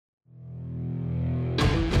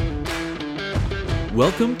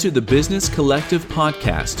Welcome to the Business Collective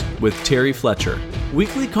Podcast with Terry Fletcher.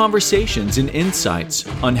 Weekly conversations and insights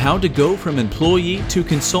on how to go from employee to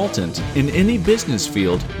consultant in any business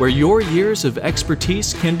field where your years of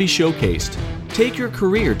expertise can be showcased. Take your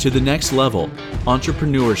career to the next level,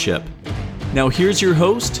 entrepreneurship. Now here's your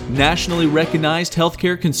host, nationally recognized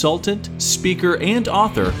healthcare consultant, speaker, and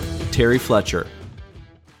author, Terry Fletcher.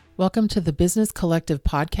 Welcome to the Business Collective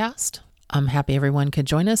Podcast. I'm happy everyone could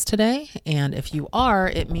join us today. And if you are,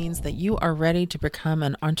 it means that you are ready to become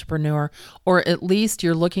an entrepreneur, or at least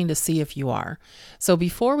you're looking to see if you are. So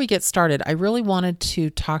before we get started, I really wanted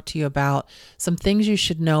to talk to you about some things you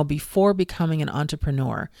should know before becoming an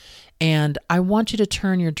entrepreneur. And I want you to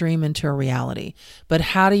turn your dream into a reality. But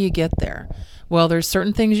how do you get there? Well, there's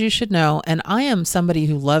certain things you should know. And I am somebody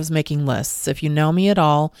who loves making lists. If you know me at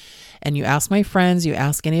all, and you ask my friends, you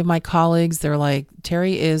ask any of my colleagues, they're like,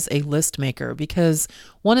 Terry is a list maker, because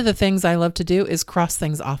one of the things I love to do is cross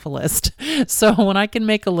things off a list. So when I can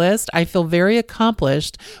make a list, I feel very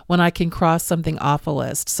accomplished when I can cross something off a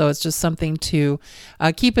list. So it's just something to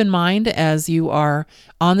keep in mind as you are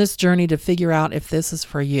on this journey to figure out if this is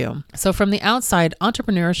for you. So from the outside,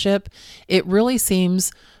 entrepreneurship, it really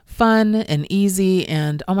seems fun and easy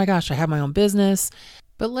and, oh my gosh, I have my own business.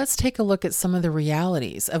 But let's take a look at some of the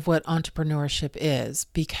realities of what entrepreneurship is,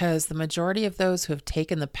 because the majority of those who have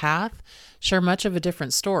taken the path share much of a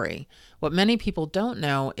different story. What many people don't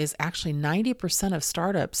know is actually 90% of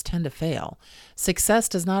startups tend to fail. Success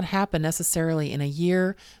does not happen necessarily in a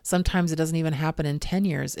year. Sometimes it doesn't even happen in 10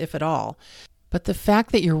 years, if at all. But the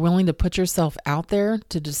fact that you're willing to put yourself out there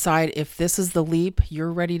to decide if this is the leap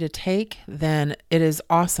you're ready to take, then it is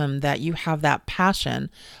awesome that you have that passion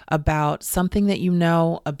about something that you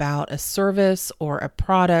know about a service or a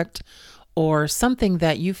product or something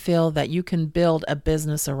that you feel that you can build a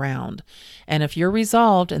business around. And if you're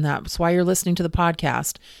resolved, and that's why you're listening to the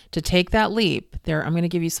podcast, to take that leap, I'm going to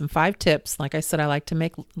give you some 5 tips. Like I said, I like to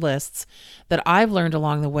make lists that I've learned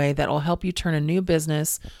along the way that will help you turn a new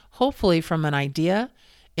business, hopefully from an idea,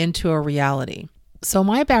 into a reality. So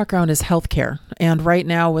my background is healthcare, and right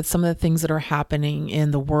now with some of the things that are happening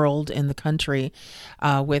in the world, in the country,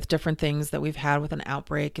 with different things that we've had with an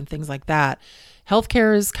outbreak and things like that,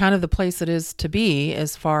 healthcare is kind of the place it is to be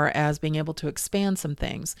as far as being able to expand some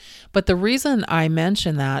things. But the reason I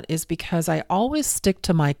mention that is because I always stick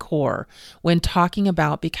to my core when talking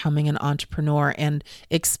about becoming an entrepreneur and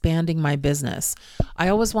expanding my business. I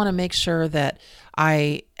always want to make sure that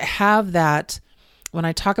I have that, when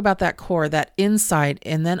I talk about that core, that insight,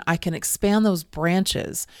 and then I can expand those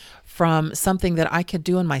branches from something that I could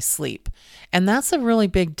do in my sleep. And that's a really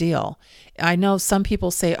big deal. I know some people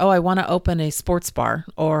say, oh, I want to open a sports bar,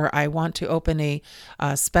 or I want to open a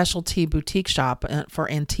specialty boutique shop for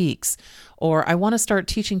antiques, or I want to start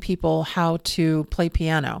teaching people how to play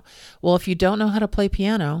piano. Well, if you don't know how to play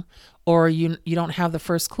piano, or you don't have the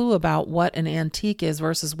first clue about what an antique is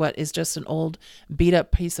versus what is just an old beat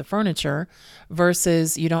up piece of furniture,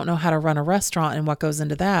 versus you don't know how to run a restaurant and what goes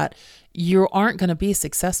into that, you aren't going to be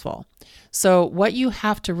successful. So what you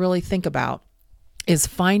have to really think about is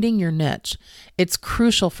finding your niche. It's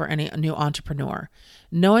crucial for any new entrepreneur.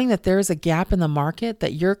 Knowing that there's a gap in the market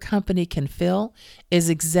that your company can fill is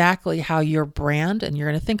exactly how your brand, and you're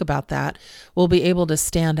going to think about that, will be able to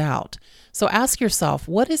stand out. So ask yourself,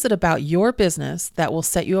 what is it about your business that will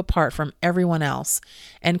set you apart from everyone else?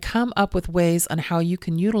 And come up with ways on how you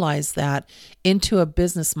can utilize that into a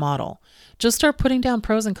business model. Just start putting down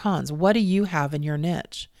pros and cons. What do you have in your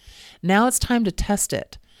niche? Now it's time to test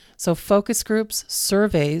it. So focus groups,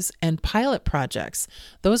 surveys, and pilot projects,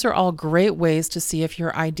 those are all great ways to see if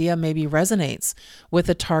your idea maybe resonates with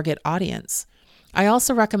a target audience. I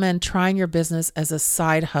also recommend trying your business as a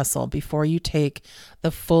side hustle before you take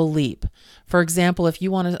the full leap. For example, if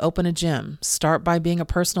you want to open a gym, start by being a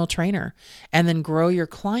personal trainer and then grow your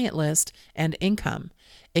client list and income.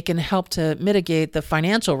 It can help to mitigate the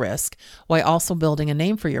financial risk while also building a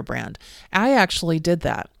name for your brand. I actually did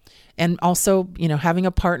that. And also, having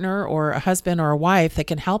a partner or a husband or a wife that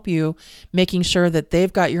can help you, making sure that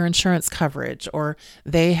they've got your insurance coverage, or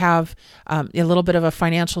they have a little bit of a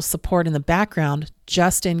financial support in the background,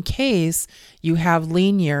 just in case you have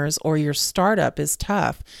lean years or your startup is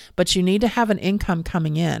tough, but you need to have an income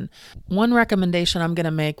coming in. One recommendation I'm going to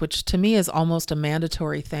make, which to me is almost a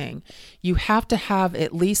mandatory thing, you have to have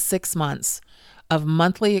at least 6 months of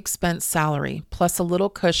monthly expense salary, plus a little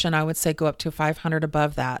cushion, I would say go up to $500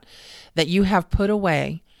 above that you have put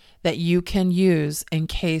away that you can use in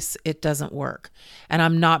case it doesn't work. And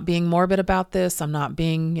I'm not being morbid about this. I'm not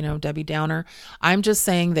being, Debbie Downer. I'm just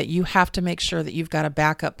saying that you have to make sure that you've got a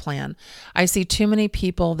backup plan. I see too many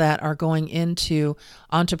people that are going into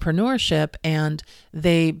entrepreneurship and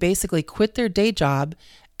they basically quit their day job.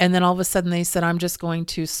 And then all of a sudden they said, I'm just going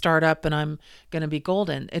to start up and I'm going to be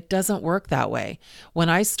golden. It doesn't work that way. When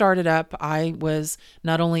I started up, I was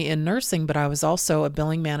not only in nursing, but I was also a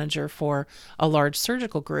billing manager for a large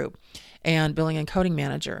surgical group and billing and coding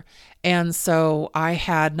manager. And so I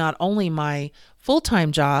had not only my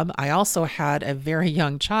full-time job, I also had a very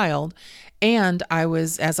young child. And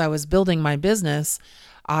as I was building my business,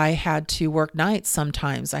 I had to work nights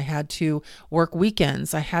sometimes. I had to work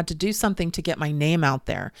weekends. I had to do something to get my name out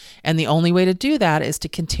there. And the only way to do that is to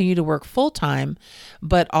continue to work full-time,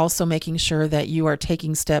 but also making sure that you are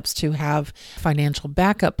taking steps to have financial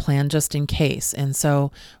backup plan just in case. And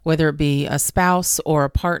so whether it be a spouse or a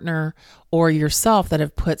partner or yourself that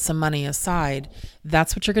have put some money aside,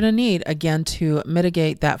 that's what you're going to need, again, to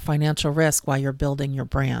mitigate that financial risk while you're building your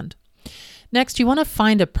brand. Next, you want to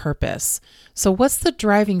find a purpose. So what's the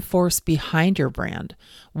driving force behind your brand?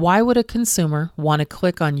 Why would a consumer want to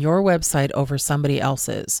click on your website over somebody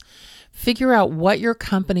else's? Figure out what your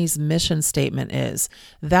company's mission statement is.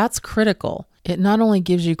 That's critical. It not only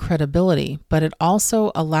gives you credibility, but it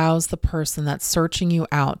also allows the person that's searching you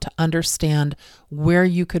out to understand where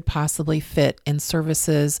you could possibly fit in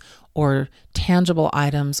services or tangible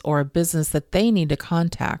items or a business that they need to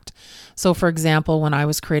contact. So for example, when I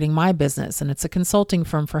was creating my business, and it's a consulting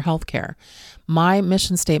firm for healthcare, my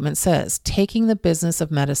mission statement says, taking the business of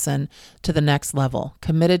medicine to the next level,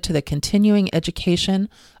 committed to the continuing education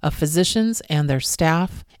of physicians and their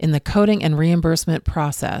staff in the coding and reimbursement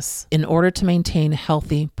process in order to maintain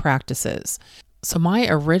healthy practices. So my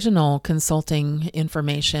original consulting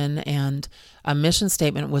information and a mission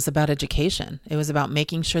statement was about education. It was about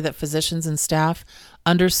making sure that physicians and staff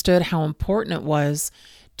understood how important it was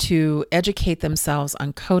to educate themselves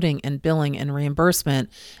on coding and billing and reimbursement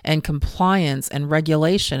and compliance and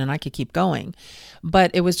regulation, and I could keep going. But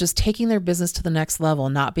it was just taking their business to the next level,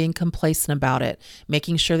 not being complacent about it,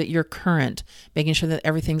 making sure that you're current, making sure that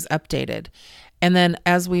everything's updated. And then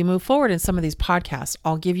as we move forward in some of these podcasts,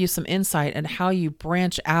 I'll give you some insight on how you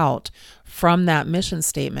branch out from that mission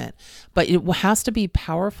statement. But it has to be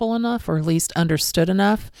powerful enough, or at least understood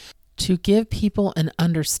enough, to give people an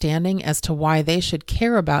understanding as to why they should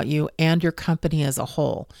care about you and your company as a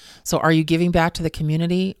whole. So are you giving back to the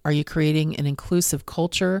community? Are you creating an inclusive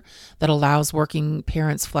culture that allows working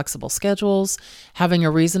parents flexible schedules? Having a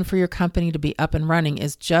reason for your company to be up and running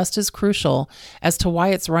is just as crucial as to why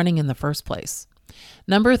it's running in the first place.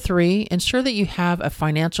 Number 3, ensure that you have a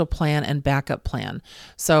financial plan and backup plan.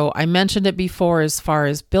 So I mentioned it before as far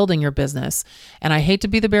as building your business, and I hate to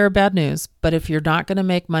be the bearer of bad news, but if you're not going to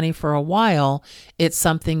make money for a while, it's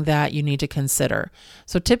something that you need to consider.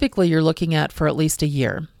 So typically you're looking at for at least a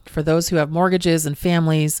year. For those who have mortgages and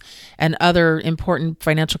families and other important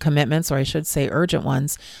financial commitments, or I should say urgent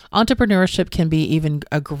ones, entrepreneurship can be even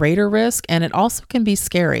a greater risk, and it also can be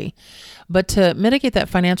scary. But to mitigate that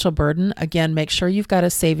financial burden, again, make sure you've got a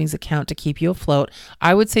savings account to keep you afloat.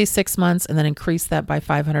 I would say 6 months, and then increase that by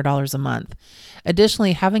 $500 a month.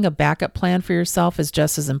 Additionally, having a backup plan for yourself is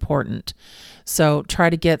just as important. So try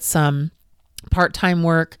to get some part-time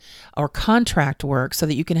work or contract work so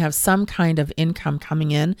that you can have some kind of income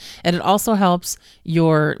coming in. And it also helps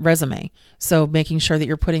your resume. So making sure that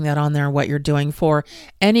you're putting that on there, what you're doing for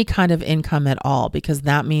any kind of income at all, because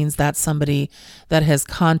that means that's somebody that has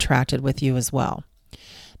contracted with you as well.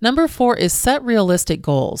 Number 4 is set realistic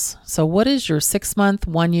goals. So what is your 6-month,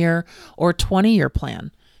 1-year, or 20-year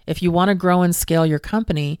plan? If you want to grow and scale your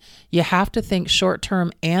company, you have to think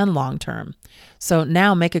short-term and long-term. So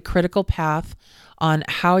now make a critical path on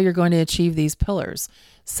how you're going to achieve these pillars.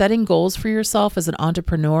 Setting goals for yourself as an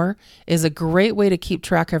entrepreneur is a great way to keep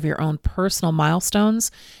track of your own personal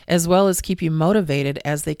milestones, as well as keep you motivated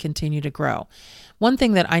as they continue to grow. One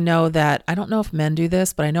thing that I know that, I don't know if men do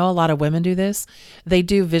this, but I know a lot of women do this. They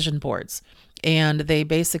do vision boards, and they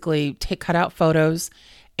basically cut out photos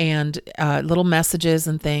and little messages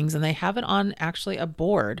and things, and they have it on actually a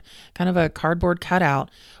board, kind of a cardboard cutout,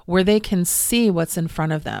 where they can see what's in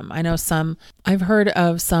front of them. I know I've heard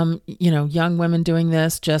of some, young women doing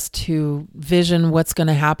this just to vision what's going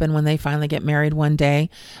to happen when they finally get married one day.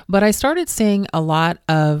 But I started seeing a lot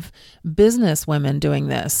of business women doing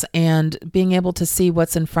this and being able to see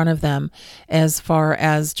what's in front of them, as far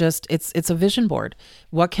as just, it's a vision board.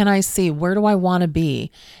 What can I see? Where do I want to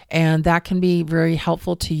be? And that can be very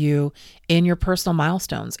helpful to to you in your personal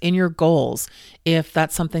milestones, in your goals, if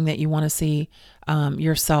that's something that you want to see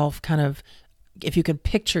yourself kind of, if you could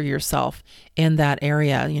picture yourself in that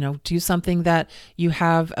area, do something that you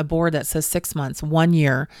have a board that says 6 months, 1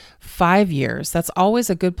 year, 5 years. That's always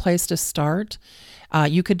a good place to start.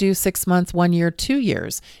 You could do 6 months, 1 year, 2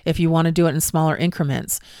 years if you want to do it in smaller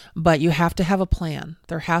increments, but you have to have a plan.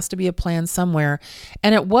 There has to be a plan somewhere.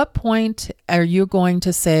 And at what point are you going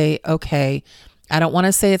to say, okay, I don't want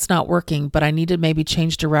to say it's not working, but I need to maybe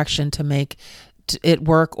change direction to make it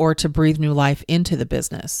work or to breathe new life into the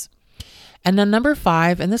business? And then number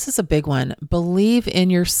 5, and this is a big one, believe in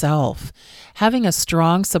yourself. Having a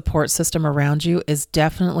strong support system around you is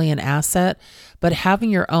definitely an asset, but having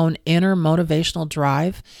your own inner motivational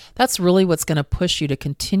drive, that's really what's going to push you to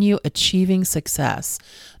continue achieving success.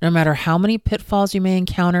 No matter how many pitfalls you may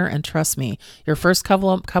encounter, and trust me, your first couple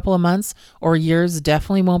of months or years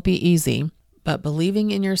definitely won't be easy. But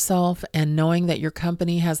believing in yourself and knowing that your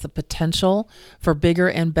company has the potential for bigger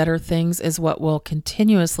and better things is what will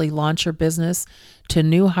continuously launch your business to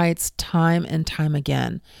new heights time and time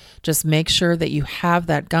again. Just make sure that you have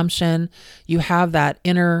that gumption, you have that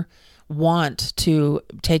inner want to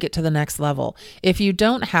take it to the next level. If you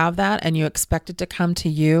don't have that and you expect it to come to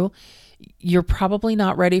you, you're probably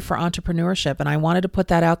not ready for entrepreneurship. And I wanted to put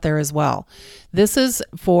that out there as well. This is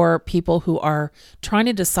for people who are trying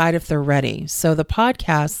to decide if they're ready. So the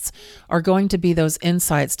podcasts are going to be those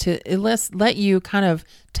insights to let you kind of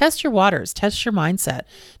test your waters, test your mindset,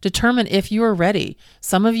 determine if you are ready.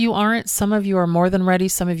 Some of you aren't, some of you are more than ready,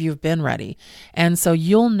 some of you have been ready. And so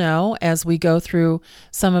you'll know as we go through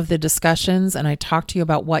some of the discussions and I talk to you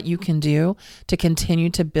about what you can do to continue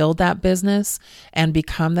to build that business and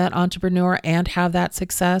become that entrepreneur and have that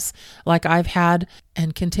success like I've had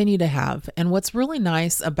and continue to have. And what's really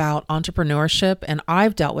nice about entrepreneurship, and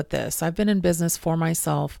I've dealt with this, I've been in business for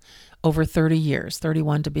myself over 30 years,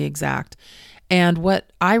 31 to be exact. And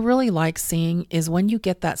what I really like seeing is when you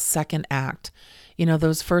get that second act,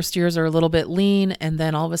 those first years are a little bit lean and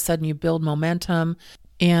then all of a sudden you build momentum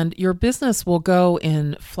and your business will go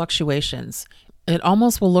in fluctuations. It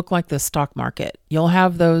almost will look like the stock market. You'll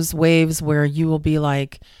have those waves where you will be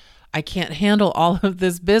like, I can't handle all of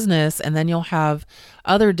this business. And then you'll have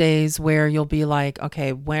other days where you'll be like,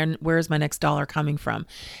 okay, where's my next dollar coming from?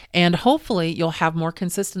 And hopefully you'll have more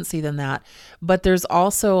consistency than that. But there's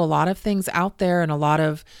also a lot of things out there and a lot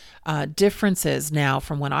of differences now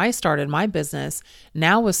from when I started my business.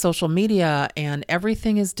 Now with social media and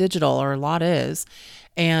everything is digital, or a lot is.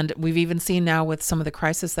 And we've even seen now with some of the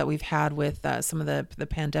crisis that we've had with some of the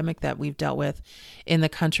pandemic that we've dealt with in the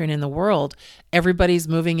country and in the world, everybody's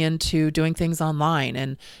moving into doing things online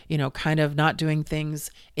and, kind of not doing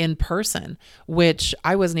things in person, which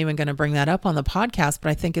I wasn't even going to bring that up on the podcast, but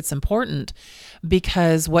I think it's important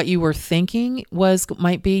because what you were thinking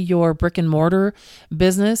might be your brick and mortar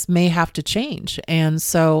business may have to change. And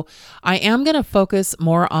so I am going to focus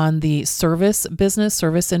more on the service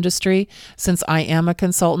industry, since I am a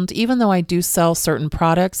consultant. Even though I do sell certain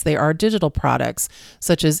products, they are digital products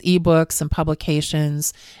such as ebooks and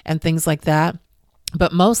publications and things like that.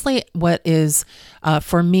 But mostly what is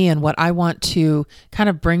for me and what I want to kind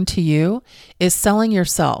of bring to you is selling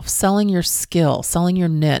yourself, selling your skill, selling your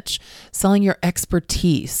niche, selling your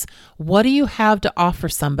expertise. What do you have to offer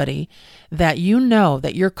somebody that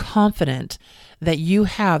that you're confident that you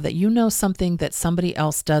have, that something that somebody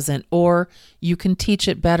else doesn't, or you can teach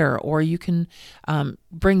it better, or you can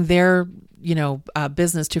bring their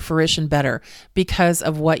business to fruition better because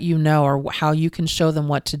of what you know or how you can show them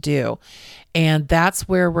what to do. And that's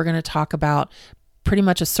where we're going to talk about pretty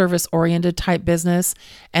much a service-oriented type business.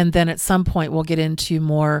 And then at some point we'll get into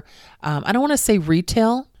more, I don't want to say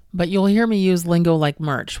retail, but you'll hear me use lingo like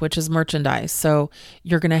merch, which is merchandise. So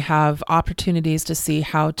you're going to have opportunities to see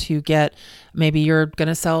how to get, maybe you're going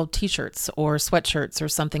to sell t-shirts or sweatshirts or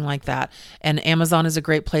something like that. And Amazon is a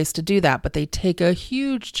great place to do that, but they take a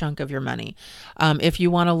huge chunk of your money. If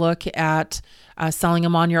you want to look at selling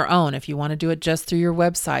them on your own, if you want to do it just through your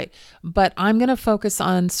website. But I'm going to focus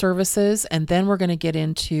on services, and then we're going to get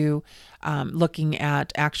into looking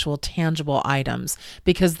at actual tangible items,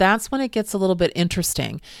 because that's when it gets a little bit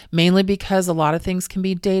interesting, mainly because a lot of things can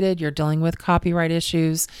be dated. You're dealing with copyright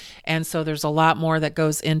issues. And so there's a lot more that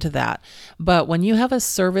goes into that. But when you have a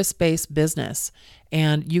service-based business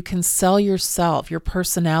and you can sell yourself, your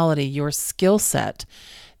personality, your skill set,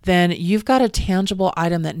 then you've got a tangible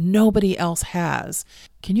item that nobody else has.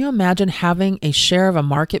 Can you imagine having a share of a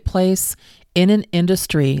marketplace in an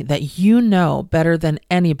industry that you know better than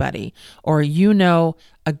anybody, or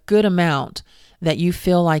a good amount that you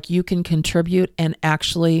feel like you can contribute and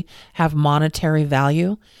actually have monetary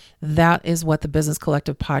value, that is what the Business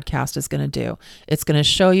Collective podcast is going to do. It's going to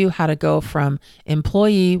show you how to go from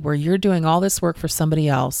employee, where you're doing all this work for somebody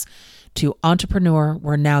else, to entrepreneur,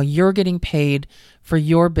 where now you're getting paid for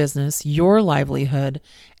your business, your livelihood,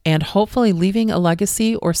 and hopefully leaving a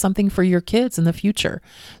legacy or something for your kids in the future.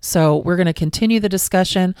 So we're going to continue the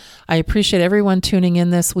discussion. I appreciate everyone tuning in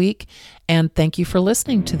this week, and thank you for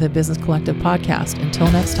listening to the Business Collective podcast.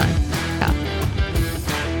 Until next time.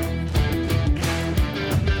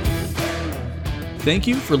 Thank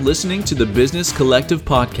you for listening to the Business Collective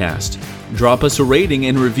podcast. Drop us a rating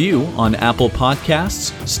and review on Apple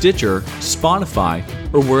Podcasts, Stitcher, Spotify,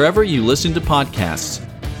 or wherever you listen to podcasts.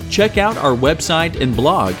 Check out our website and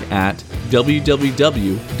blog at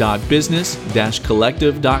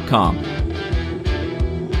www.business-collective.com.